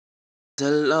It's a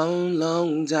long,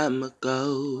 long time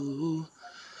ago,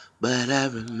 but I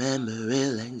remember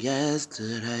it like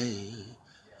yesterday.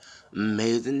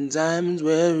 Amazing times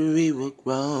where we were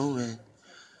growing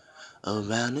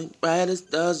around the brightest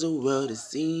stars the world has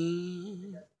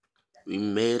seen. We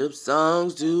made up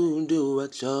songs to do our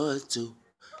chores too,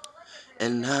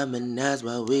 and harmonize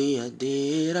while we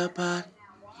did our part.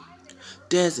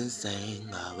 Dance and sing,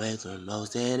 always for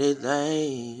most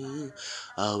anything.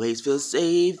 Always feel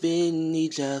safe in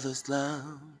each other's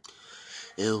love.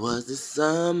 It was the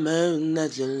summer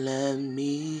that you left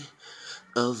me.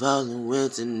 Of all the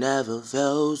winter never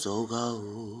felt so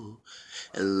cold.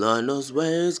 And Lord knows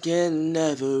words can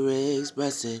never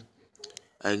express it.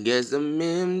 I guess I'm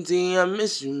empty, I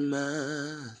miss you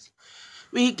much.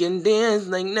 We can dance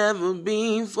like never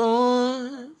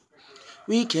before.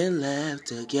 We can laugh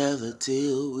together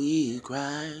till we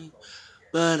cry.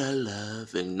 But I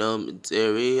love ain't no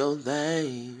material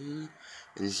thing.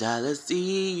 And shall I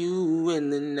see you in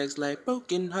the next life?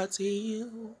 Broken hearts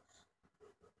heal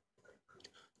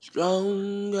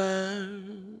stronger.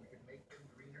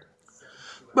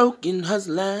 Broken hearts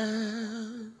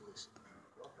last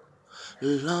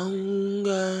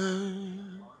longer.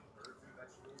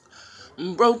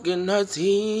 Broken hearts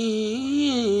heal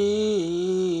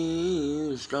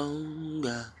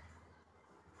stronger.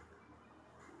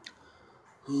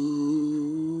 Ooh.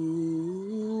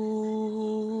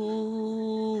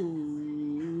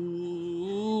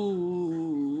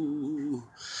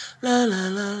 La la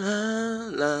la la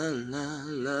la la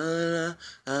la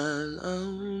la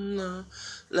la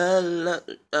la la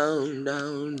down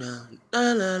down down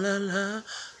la la la la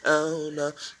down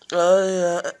down oh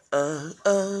yeah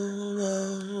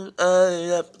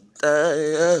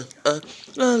yeah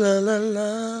la la la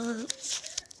la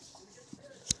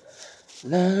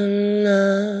la la.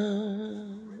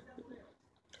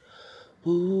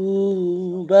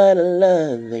 Ooh, but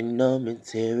love ain't no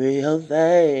material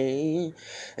thing.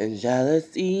 And shall I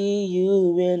see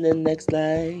you in the next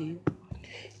life?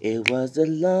 It was a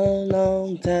long,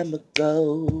 long time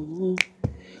ago,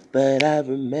 but I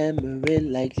remember it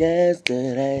like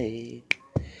yesterday.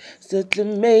 Such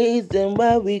amazing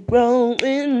while we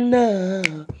growing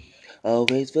up.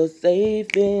 Always feel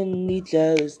safe in each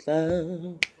other's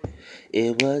love.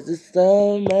 It was the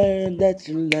summer that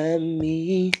you left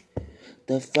me.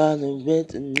 The falling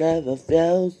winter never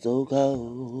felt so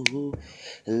cold.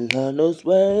 And Lord knows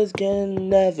words can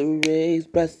never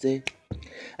express it.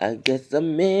 I guess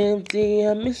I'm empty,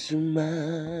 I miss you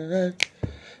much.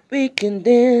 We can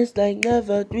dance like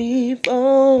never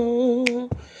before.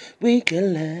 We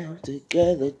can laugh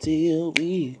together till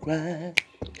we cry.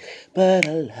 But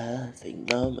our love ain't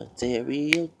no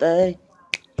material thing.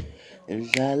 And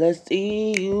shall I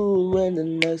see you in the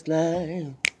next life?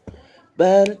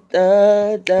 Ba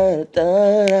da da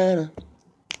da da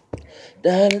da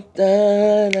da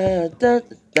da da da da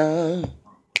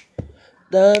da da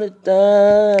da da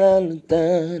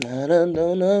da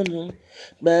da da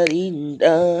ba dee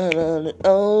da da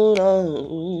oh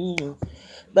no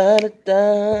ba da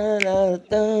da da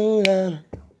da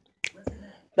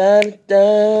ba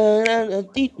da da da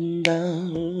dee da.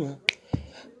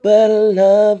 But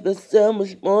love is so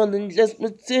much more than just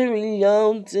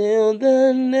material. Till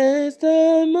the next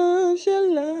time,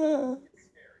 inshallah.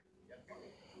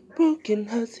 Broken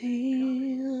hearts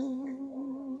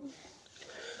heal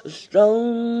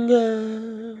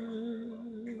stronger.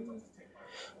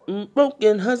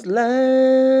 Broken hearts last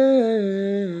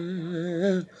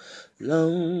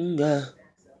longer.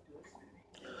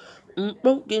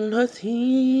 Broken hearts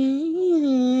heal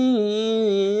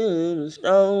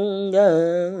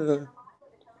stronger.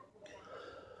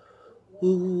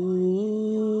 Ooh,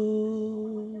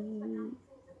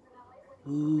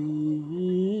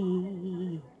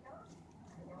 ooh.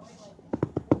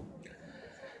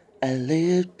 I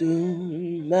lived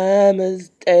through my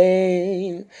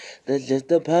mistakes. That's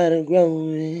just a part of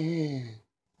growing.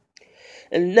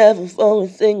 And never for a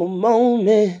single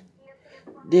moment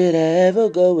did I ever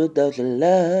go without your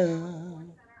love.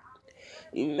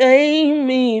 You made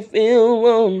me feel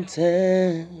one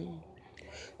time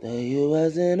that you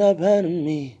wasn't a part of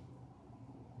me.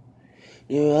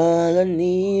 You're all I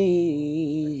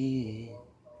need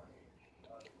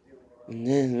in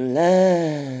this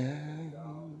life.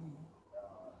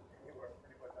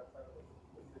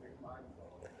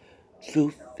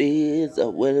 Truth is, I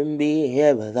wouldn't be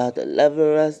here without the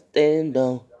lover I stand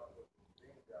on.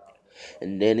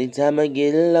 And anytime I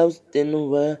get lost in the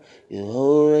world, you'll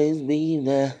always be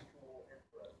there.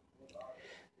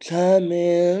 Chime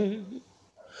in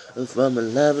From a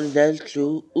love that's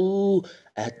true, ooh,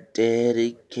 I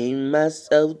dedicate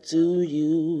myself to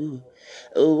you.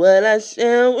 What I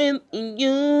share with you,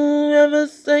 ever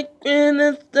sacred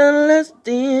as the last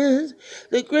dance,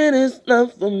 the greatest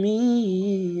love for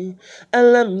me. I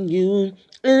love you,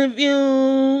 and if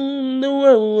you, the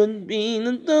world would be,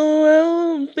 the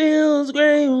world feels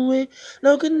great with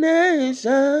no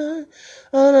connection.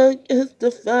 All I is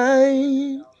to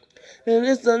find and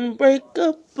it's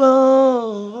unbreakable.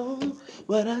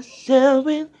 What I share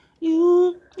with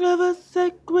you, never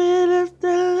sacred as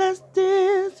the last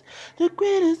dance, the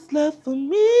greatest love for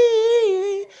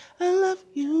me. I love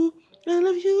you, I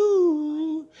love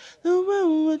you. The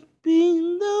world would be,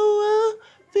 the world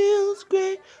feels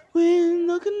great with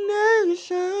no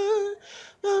connection.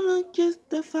 Gonna kiss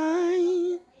the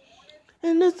fire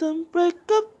and it's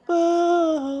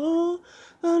unbreakable.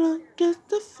 Gonna kiss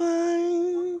the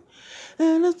fire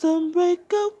and it's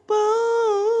unbreakable.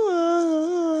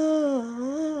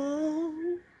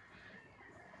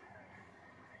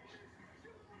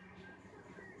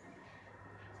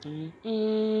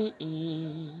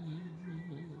 Mm-mm-mm.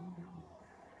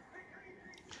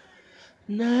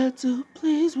 Not too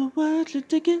pleased with what you're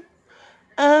taking.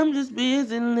 I'm just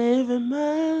busy living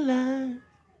my life.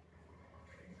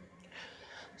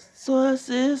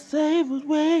 Sources say but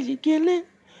where you get it.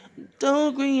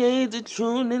 Don't create the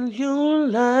truth in your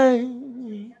life.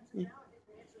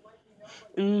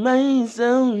 It might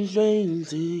sound strange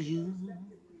to you,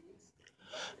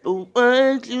 but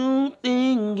what you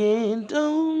think it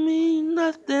don't mean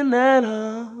nothing at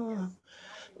all.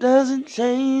 Doesn't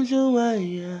change who I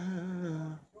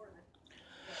am.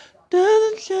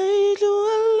 Doesn't change who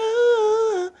I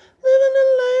love. Living a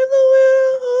life the way I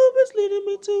hope is leading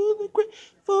me to the grave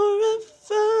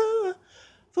forever.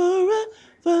 Forever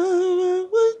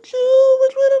with you.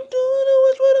 Watch what I'm doing and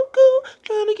watch what I'm going.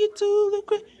 Trying to get to the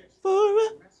grave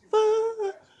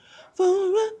forever.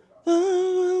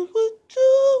 Forever with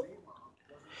you.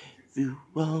 If you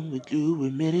wrong, would you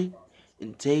admit it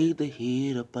and take the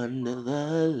heat up under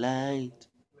the light?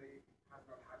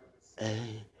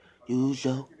 Hey, use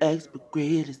your expert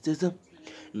criticism,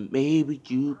 and maybe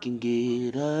you can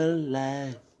get a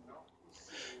life.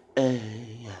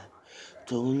 Hey,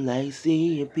 don't like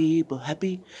seeing people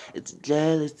happy. It's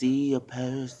jealousy, a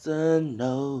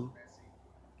personal.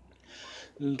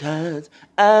 'Cause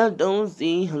I don't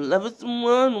see how loving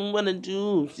someone when I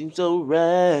do seem so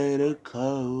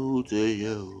radical to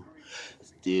you.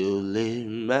 Still, it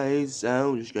might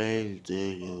sound strange to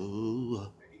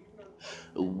you.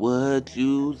 What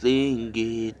you think,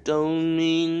 it don't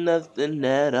mean nothing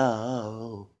at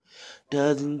all.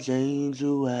 Doesn't change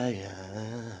who I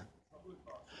am.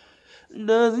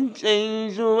 Doesn't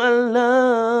change who I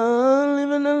love.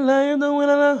 Living a life the way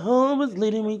that I hope is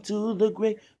leading me to the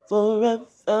grave forever.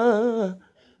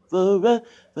 Forever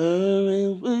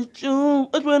and with you.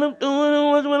 Watch what I'm doing and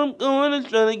watch what I'm going and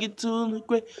trying to get to the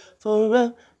grave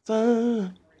forever.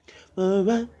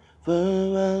 Forever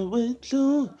with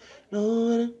you. Know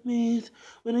what it means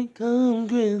when it comes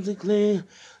crystal clear.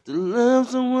 To love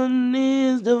someone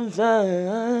is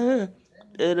divine.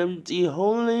 That empty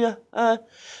hole in your heart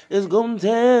is gonna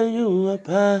tear you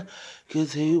apart.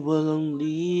 'Cause he was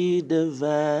only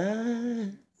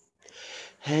divine.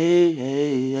 Hey,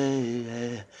 hey, hey,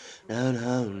 hey. No,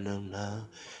 no, no, no.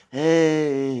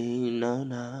 Hey, no,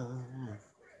 no.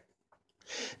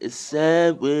 It's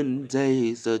sad when it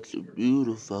takes such a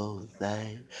beautiful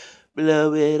thing.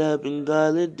 Blow it up and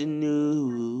call it the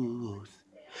news.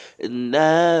 It's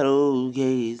not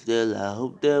okay, still I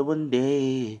hope that one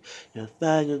day you'll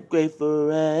find your grave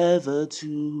forever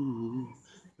too.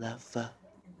 Laugh.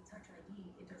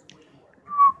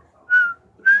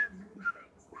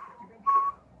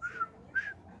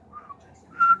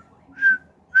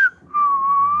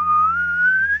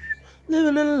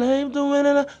 Living a life the way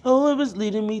that I hope is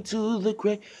leading me to the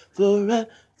grave forever,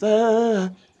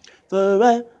 forever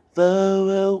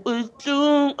with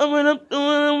you. I'm what I'm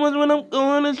doing and what I'm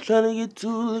going is trying to get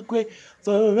to the grave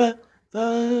forever,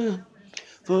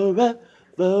 forever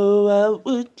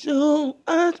with you.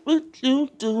 That's what you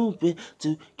doing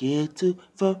to get to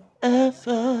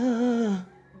forever.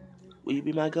 Will you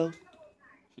be my ghost?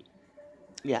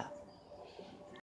 Yeah.